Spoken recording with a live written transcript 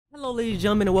Hello ladies and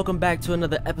gentlemen, and welcome back to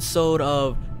another episode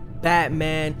of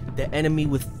Batman, The Enemy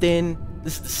Within.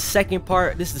 This is the second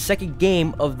part, this is the second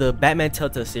game of the Batman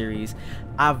Telltale series.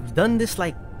 I've done this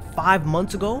like 5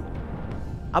 months ago,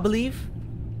 I believe.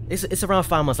 It's around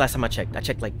 5 months last time I checked. I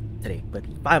checked like today, but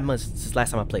 5 months since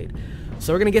last time I played.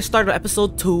 So we're gonna get started on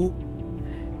episode 2,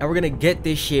 and we're gonna get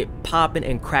this shit popping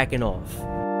and cracking off.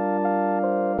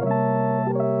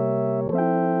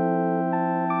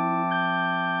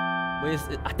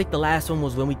 I think the last one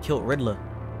was when we killed Riddler.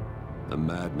 A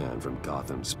madman from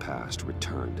Gotham's past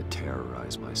returned to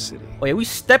terrorize my city. Oh yeah, we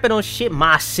stepping on shit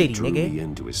my city, Drew nigga. me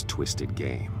into his twisted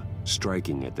game,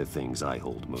 striking at the things I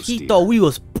hold most He dear. thought we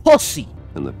was pussy.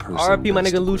 And the person R.I.P. my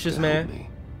best nigga equipped Lucius, to help man. me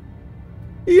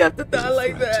You have to is die a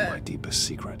like threat to that. my deepest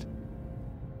secret.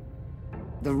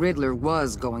 The Riddler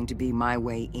was going to be my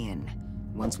way in,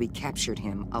 once we captured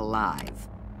him alive.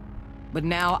 But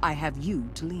now I have you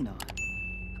to lean on.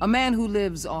 A man who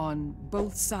lives on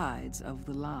both sides of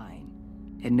the line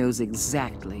and knows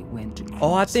exactly when to cross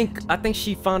Oh, I it. think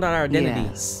she found out our identity.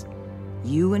 Yes.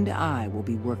 You and I will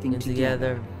be working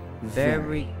together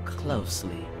very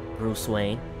closely. Bruce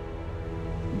Wayne.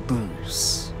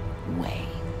 Bruce Wayne.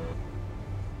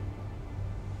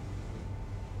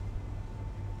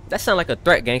 That sound like a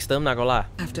threat, gangster. I'm not gonna lie.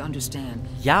 I have to understand,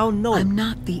 Y'all know I'm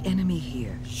not the enemy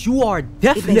here. you are It may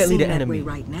definitely seem the that enemy. way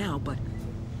right now, but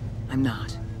I'm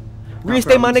not.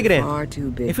 Reinstate my nigga then. Far too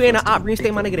big If you ain't for an us to op,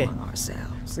 reinstate my bicker nigga then. among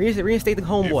ourselves. Reinstate the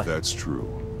homeboy. If that's true,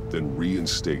 then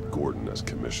reinstate Gordon as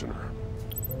commissioner.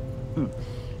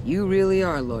 You really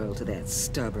are loyal to that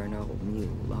stubborn old mule,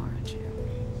 aren't you?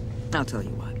 I'll tell you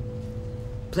what.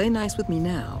 Play nice with me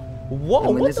now. Whoa, And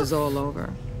when what this the is all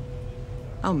over,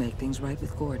 I'll make things right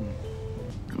with Gordon.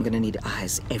 I'm gonna need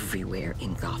eyes everywhere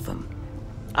in Gotham.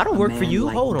 I don't A work for man you.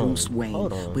 like Hold on. Bruce Wayne,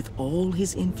 Hold on. with all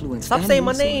his influence Stop and saying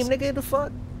my name, resources, nigga. The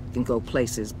fuck? can go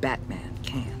places Batman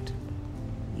can't.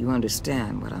 You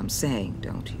understand what I'm saying,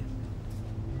 don't you?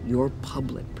 Your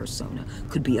public persona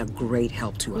could be a great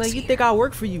help to us Like, you here. think I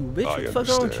work for you, bitch? I What the fuck's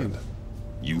wrong with you? understand.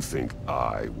 You think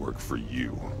I work for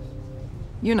you.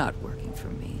 You're not working for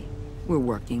me. We're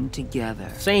working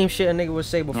together. Same shit a nigga would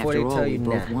say before After they all, tell we you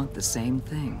both nah. want the same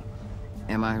thing.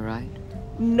 Am I right?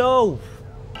 No.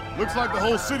 Looks like the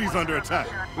whole city's under attack.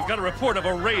 We've got a report of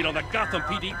a raid on the Gotham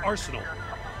PD arsenal.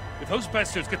 If those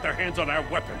bastards get their hands on our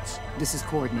weapons... This is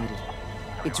coordinated.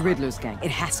 It's Riddler's gang. It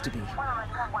has to be.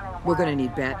 We're gonna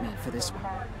need Batman for this one.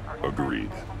 Agreed.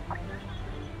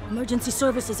 Emergency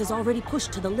services is already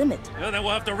pushed to the limit. Then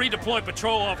we'll have to redeploy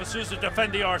patrol officers to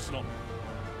defend the arsenal.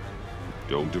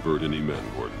 Don't divert any men,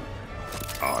 Gordon.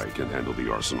 I can handle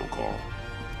the arsenal call.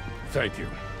 Thank you.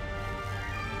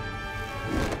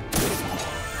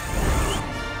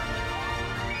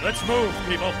 Let's move,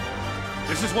 people.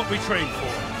 This is what we trained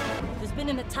for. There's been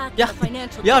an attack Yeah, on the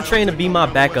financial y'all district. trained to be my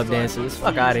backup dancers.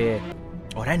 Fuck out of here.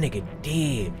 Oh, that nigga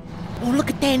dead. Oh, look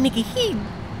at that nigga. He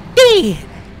dead.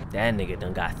 That nigga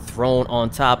done got thrown on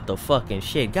top the fucking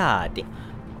shit. God damn.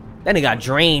 That nigga got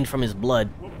drained from his blood.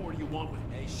 What more do you want with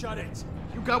me? Shut it.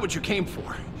 You got what you came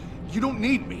for. You don't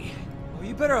need me. Well,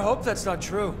 you better hope that's not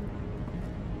true.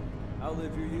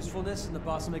 Outlive your usefulness, and the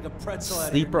boss will make a pretzel out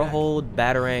of your Sleeper neck. hold,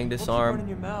 batarang, We'll keep disarm. running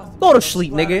your mouth. Go to They'll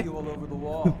sleep, splatter nigga. you all over the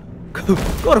wall.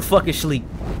 Go to fucking sleep.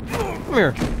 Come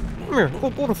here. Come here.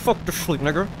 Go to fuck to sleep,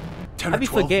 nigga. 10 I or be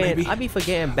 12 forgetting. maybe. I be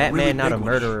forgetting A Batman really not a big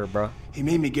one. murderer, bro. He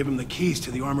made me give him the keys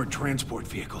to the armored transport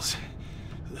vehicles.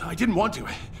 I didn't want to,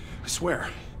 I swear.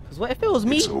 Cause what if it was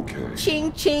me? It's okay.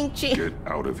 Ching, ching, ching. Get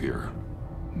out of here.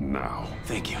 Now.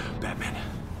 Thank you, Batman.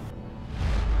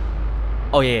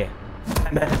 Oh yeah.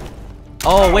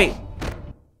 Oh wait.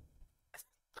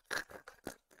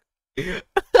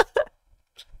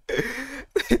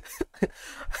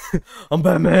 I'm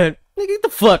Batman. Nigga, get the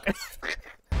fuck.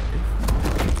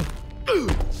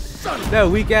 That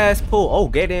weak ass pull. Oh,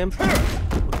 get him.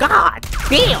 God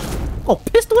damn. Oh,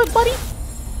 pistol it, buddy.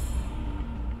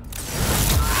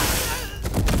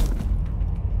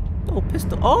 Oh,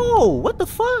 pistol. Oh, what the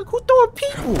fuck? Who throwing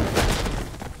people?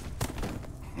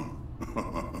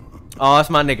 Oh, that's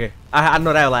my nigga. I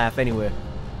know that laugh anyway.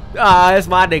 Ah, that's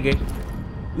my nigga.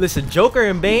 Listen, Joker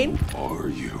and Bane, Are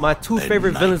you? my two a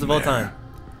favorite villains of all nightmare? time.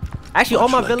 Actually, all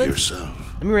Much my like villains. yourself.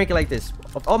 Let me rank it like this.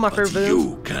 Of all my favorite villains,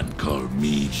 You can call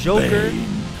me Joker, Bane.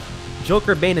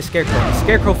 Joker, Bane, and Scarecrow.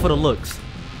 Scarecrow for the looks.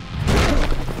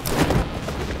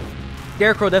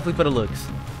 Scarecrow definitely for the looks.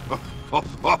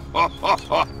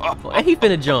 Oh, and he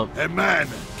finna jump. A man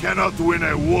cannot win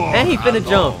a war. And he finna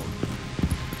jump. alone.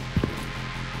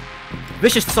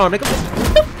 Vicious disarm, nigga.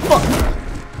 What the fuck?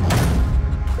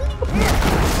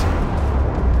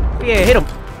 Yeah, hit him.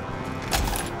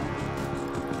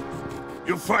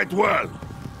 You fight well.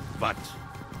 but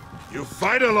you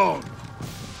fight alone.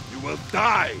 You will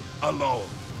die alone.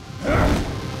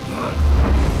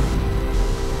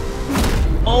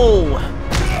 Oh.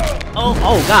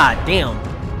 Oh, god damn.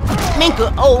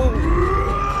 Minka, oh.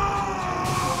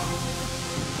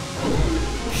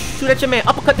 Shoot at your man.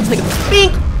 Uppercut this nigga.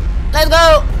 Bink. Let's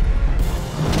go.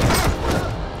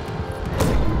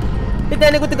 Hit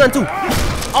that nigga with the gun too.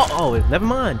 Oh, never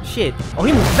mind. Shit. Oh,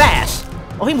 he moving fast.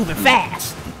 Oh, he moving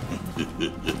fast.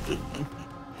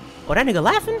 Oh, that nigga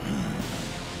laughing?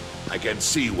 I can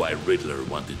see why Riddler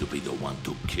wanted to be the one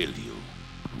to kill you.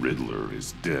 Riddler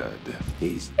is dead.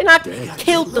 He's And I dead.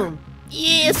 killed him.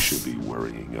 Yes. You should be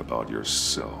worrying about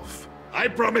yourself. I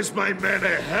promised my men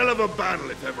a hell of a battle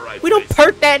if ever I We don't faced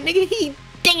perk that nigga. He them,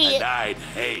 dead. and I'd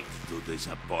hate to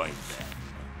disappoint them.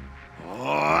 Oh,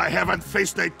 I haven't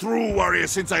faced a true warrior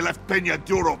since I left Peña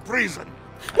Duro prison.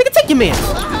 Nigga, take your man.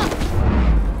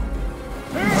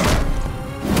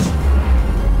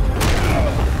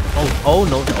 Oh,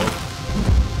 no.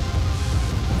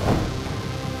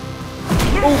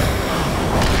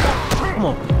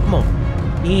 Oh. Come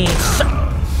on. Yes, sir.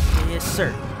 Yes,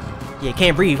 sir. Yeah,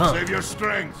 can't breathe, huh? Save your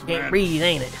strength, Can't man. breathe,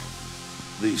 ain't it?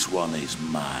 This one is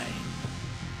mine.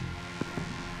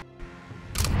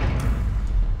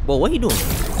 Well, what he doing?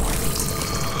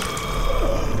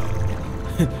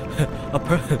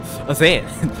 a sand.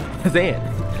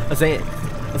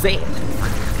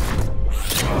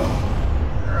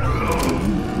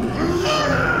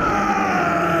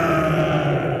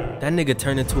 That nigga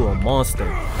turned into a monster.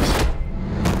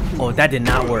 Oh, that did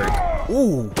not work.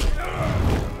 Ooh.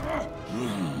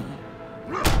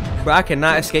 Bro, I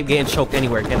cannot escape getting choked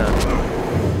anywhere, can I?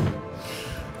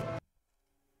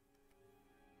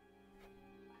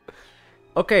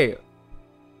 Okay.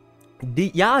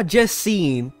 Y'all just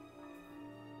seen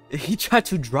he tried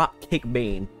to drop kick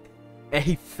Bane and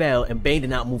he fell and Bane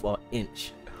did not move an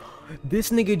inch.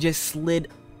 This nigga just slid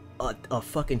a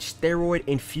fucking steroid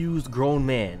infused grown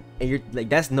man and you're like,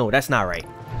 that's not right.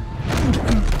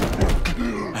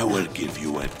 I will give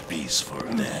you a piece for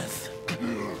death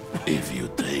if you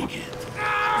take it.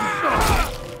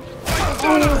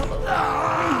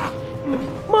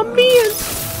 My man.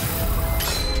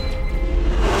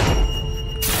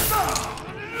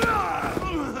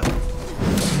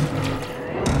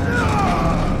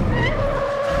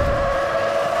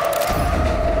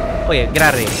 Oh yeah, get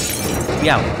out of here. Be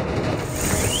out.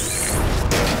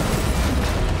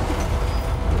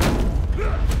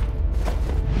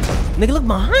 Nigga, look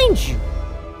behind you.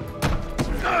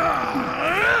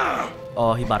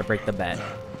 Oh, he about to break the bat.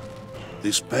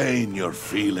 This pain you're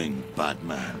feeling,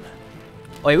 Batman.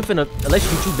 Oh yeah, we finna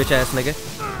electrocute you, bitch ass nigga.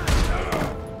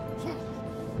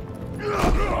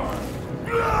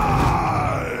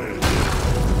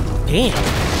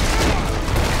 Damn.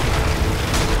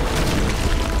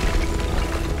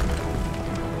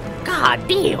 God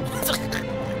damn.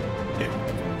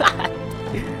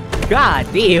 God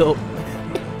damn.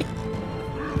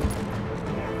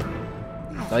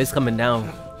 Oh, he's coming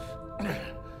down.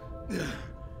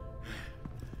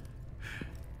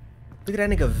 Look at that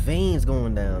nigga veins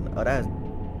going down. Oh, that's...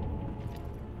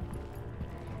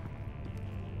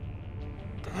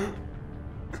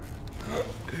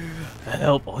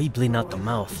 Help. Oh, he bleeding out the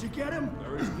mouth. Did you get him?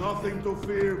 There is nothing to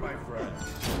fear, my friend.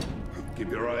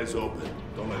 Keep your eyes open.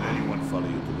 Don't let anyone follow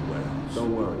you to the warehouse.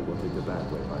 Don't worry, we'll take the back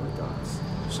way by the docks.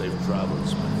 Safe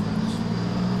travels, my friends.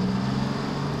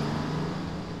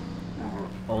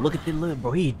 Oh, look at the little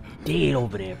bro. He dead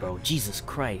over there, bro. Jesus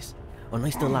Christ. Oh, no,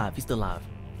 he's still alive. He's still alive.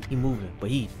 He moving, but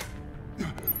he...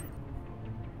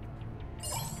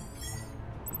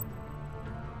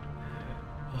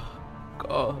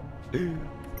 God.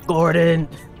 Gordon.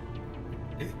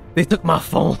 They took my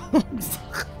phone.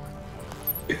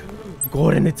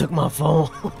 Gordon, they took my phone.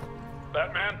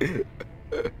 Batman?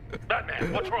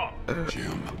 Batman, what's wrong?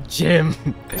 Jim.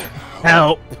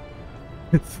 Help.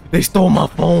 They stole my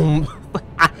phone.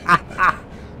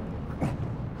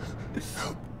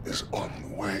 Help is on the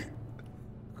way.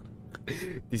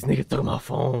 These niggas took my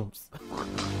phones.